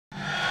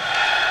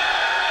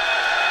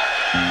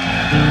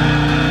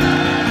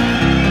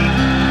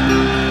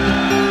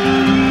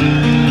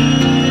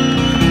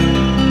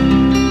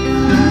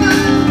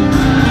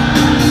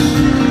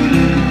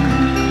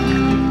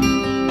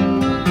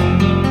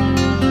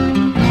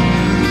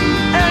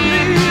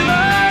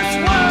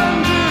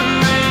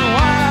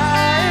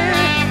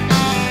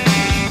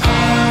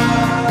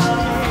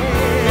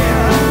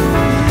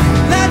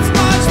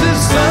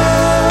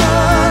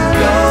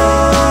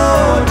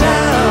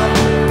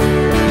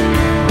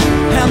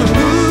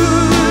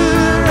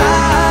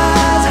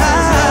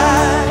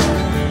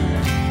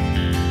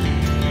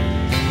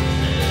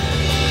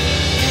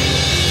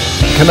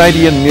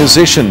Canadian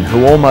musician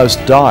who almost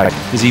died.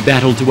 As he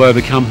battled to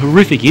overcome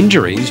horrific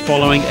injuries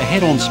following a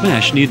head-on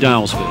smash near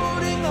Dalesford.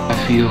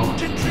 I feel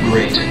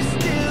great.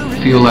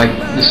 I feel like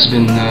this has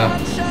been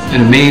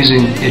an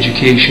amazing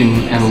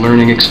education and a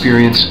learning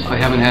experience. I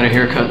haven't had a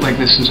haircut like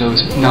this since I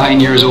was 9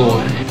 years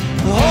old.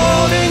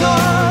 Holding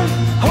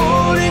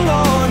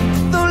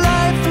on, though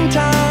life and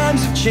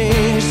times have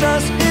changed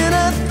us in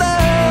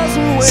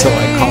 1,000 ways. So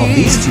I called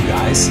these two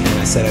guys and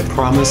I said I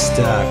promised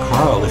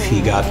Carl if he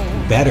got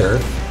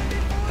better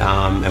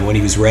and when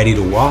he was ready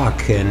to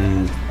walk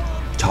and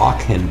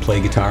talk and play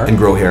guitar and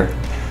grow hair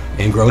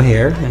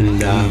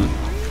and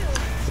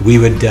we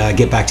would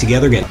get back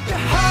together again.